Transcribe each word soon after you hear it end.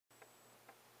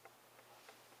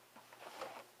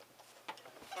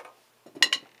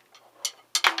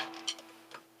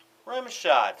rim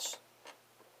shots.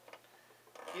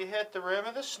 You hit the rim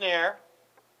of the snare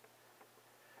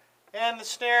and the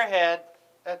snare head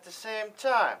at the same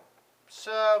time.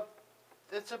 So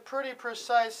it's a pretty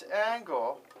precise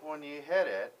angle when you hit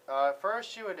it.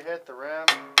 First you would hit the rim,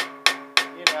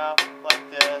 you know, like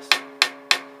this.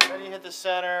 Then you hit the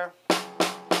center.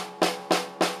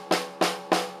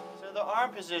 So the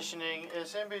arm positioning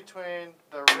is in between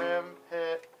the rim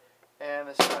hit and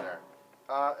the center.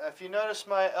 If you notice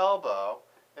my elbow,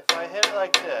 if I hit it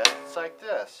like this, it's like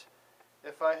this.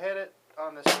 If I hit it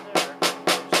on the snare, it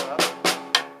moves up.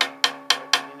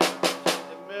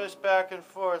 It moves back and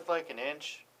forth like an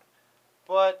inch,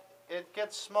 but it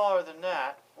gets smaller than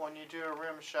that when you do a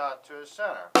rim shot to a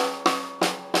center.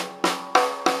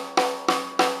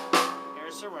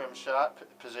 Here's the rim shot,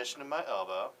 position of my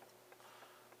elbow.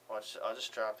 Watch, I'll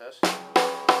just drop this.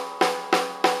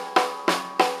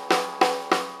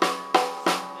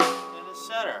 In the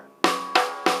center.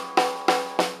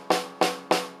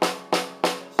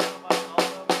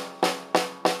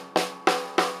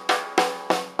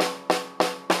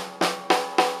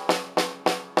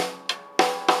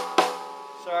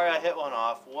 Sorry, I hit one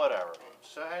off, whatever.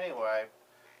 So anyway,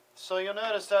 so you'll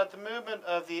notice that the movement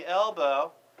of the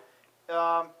elbow,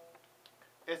 and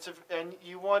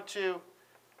you want to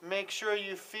make sure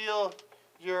you feel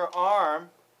your arm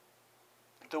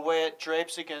the way it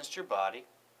drapes against your body.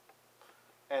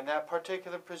 And that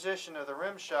particular position of the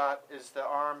rim shot is the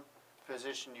arm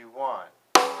position you want.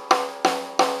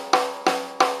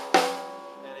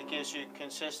 And it gives you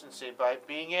consistency by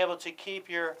being able to keep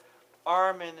your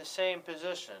arm in the same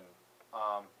position.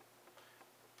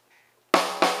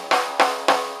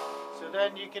 So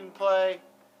then you can play,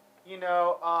 you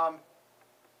know,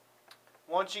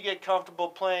 once you get comfortable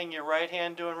playing your right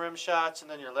hand doing rim shots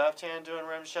and then your left hand doing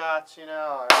rim shots, you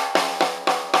know,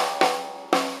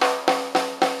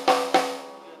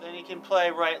 then you can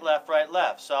play right, left.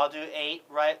 So I'll do 8,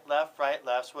 right,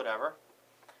 lefts, whatever,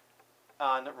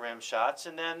 on the rim shots,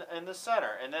 and then in the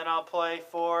center. And then I'll play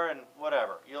 4 and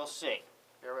whatever. You'll see.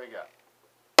 Here we go.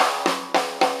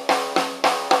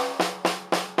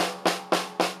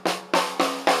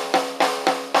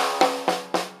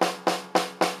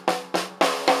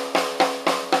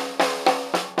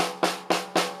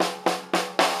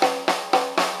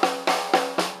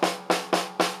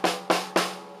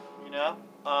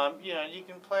 You know, you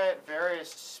can play at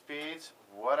various speeds,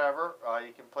 whatever.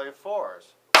 You can play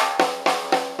 4s.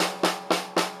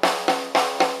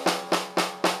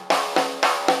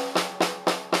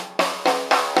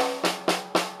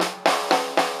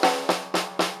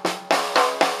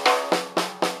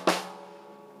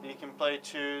 You can play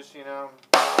 2s, you know.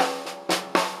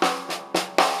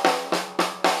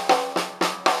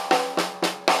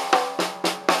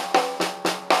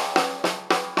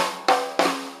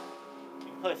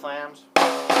 Play flams.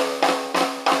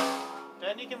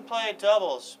 Then you can play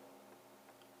doubles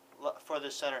for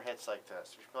the center hits like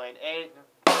this. If you're playing 8,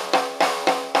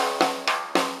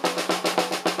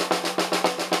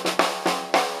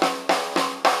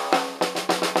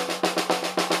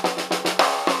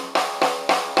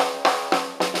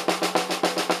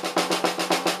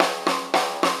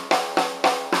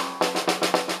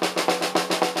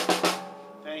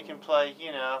 then you can play,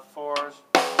 you know, 4s.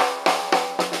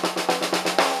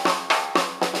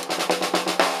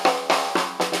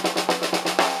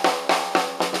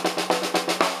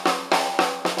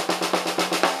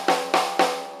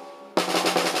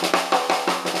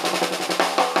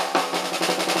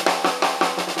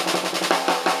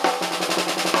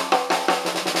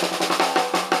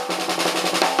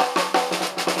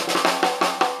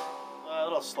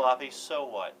 Sloppy, so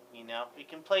what? You know, you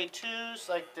can play 2s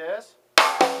like this.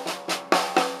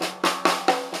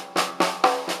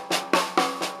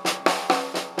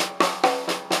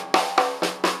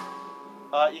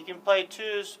 You can play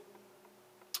 2s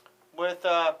with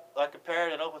like a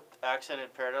paradiddle, with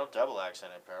accented paradiddle, double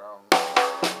accented paradiddle.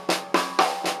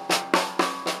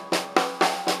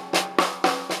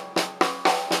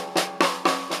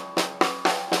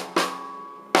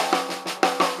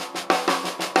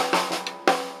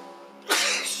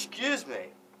 Excuse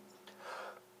me.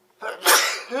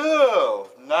 Ooh,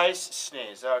 nice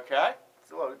sneeze. Okay,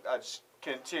 so I'll just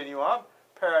continue on.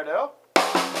 Paradiddle.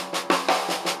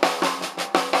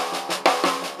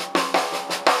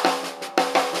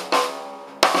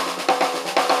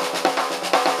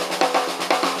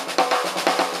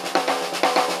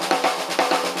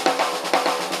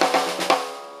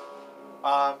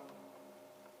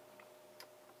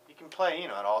 You can play, you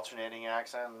know, an alternating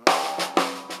accent.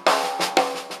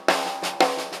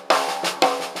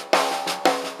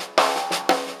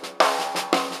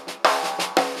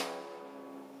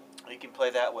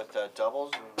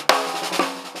 doubles. You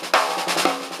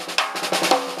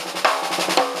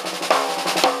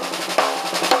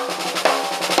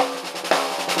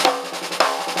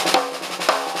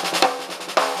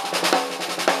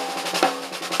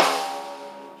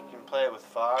can play it with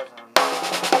fives.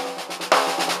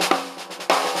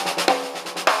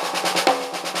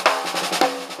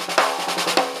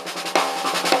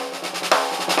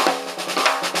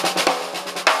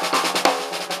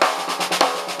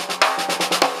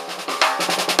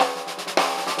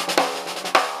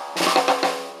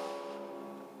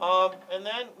 And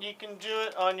then you can do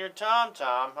it on your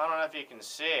tom-tom. I don't know if you can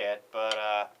see it,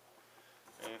 but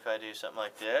maybe if I do something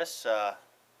like this,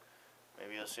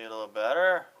 maybe you'll see it a little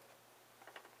better.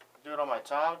 Do it on my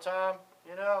tom-tom,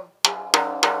 you know.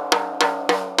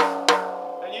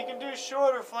 And you can do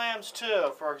shorter flams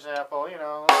too, for example, you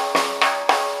know.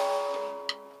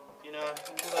 You know, you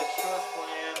can do like short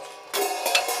flams.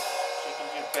 You can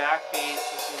do backbeats.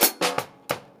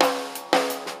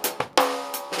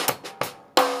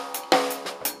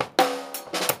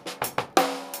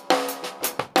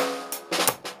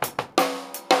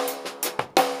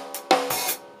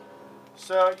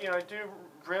 So, you know, do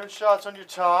rim shots on your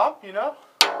tom, you know.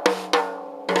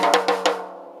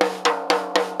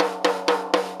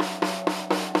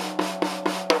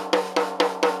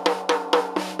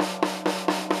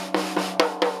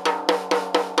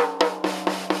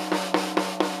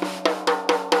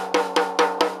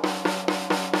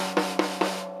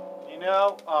 You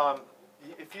know,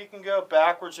 if you can go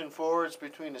backwards and forwards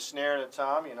between the snare and the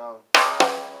tom, you know.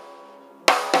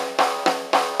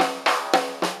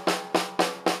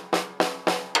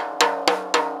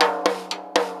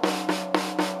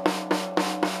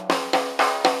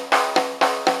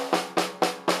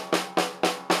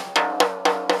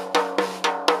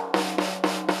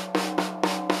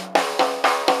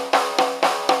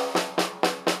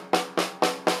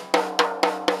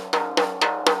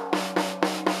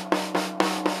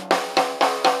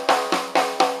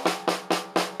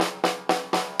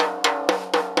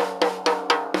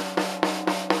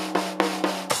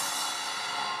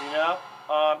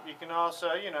 You can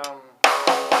also, you know,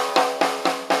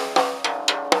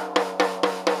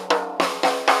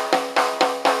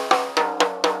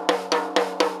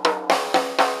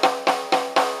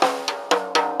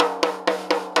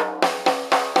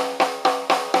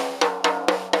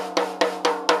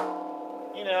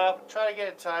 try to get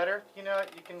it tighter. You know,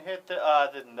 you can hit the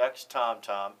next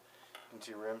tom-tom and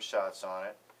do rim shots on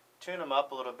it. Tune them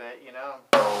up a little bit, you know.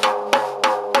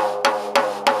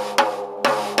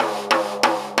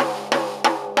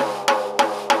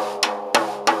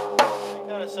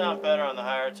 Sound better on the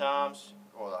higher toms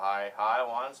or the high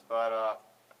ones, but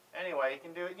anyway, you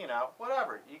can do it, you know,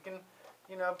 whatever. You can,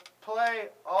 you know, play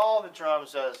all the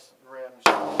drums as rims.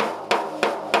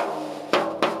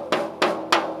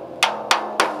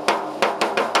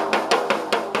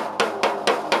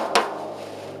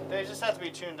 They just have to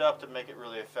be tuned up to make it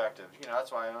really effective. You know,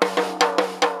 that's why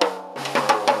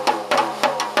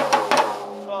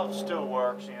 12 still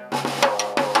works, you know.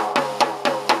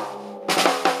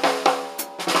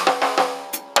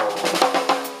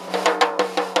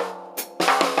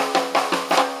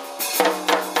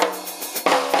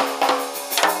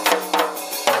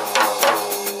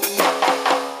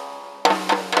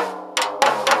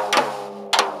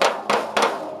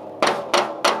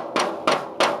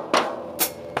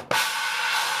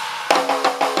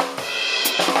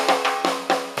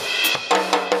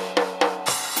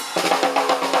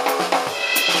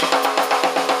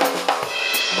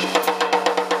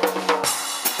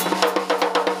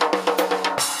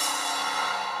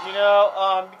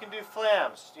 You can do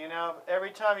flams. You know,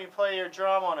 every time you play your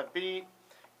drum on a beat,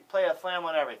 you play a flam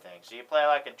on everything. So you play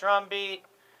like a drum beat,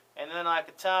 and then like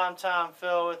a tom-tom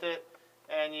fill with it,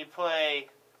 and you play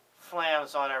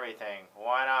flams on everything.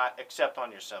 Why not, except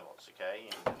on your cymbals, okay?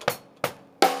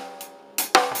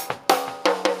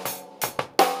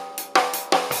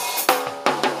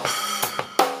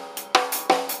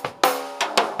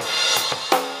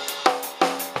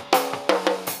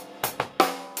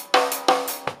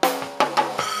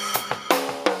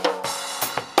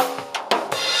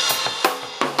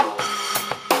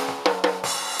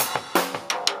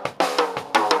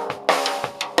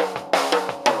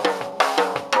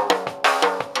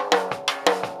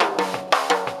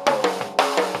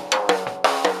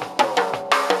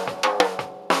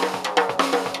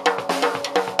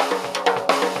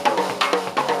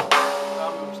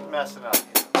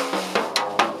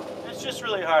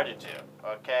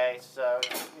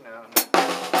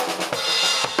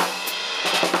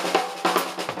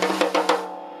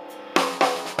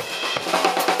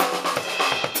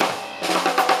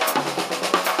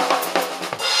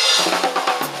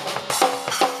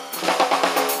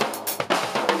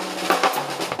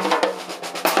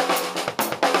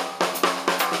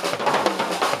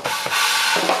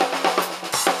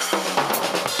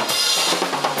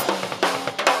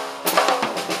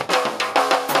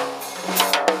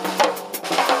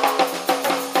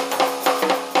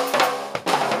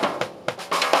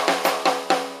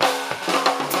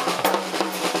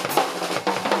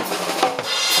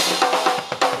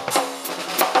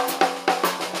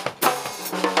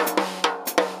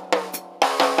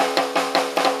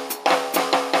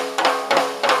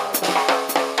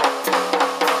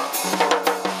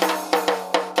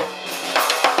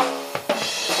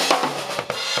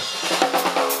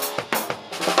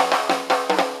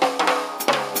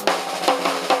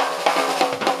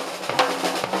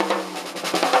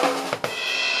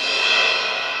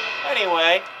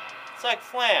 It's like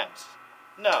flams.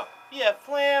 No, yeah,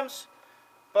 flams,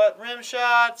 but rim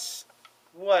shots,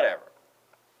 whatever.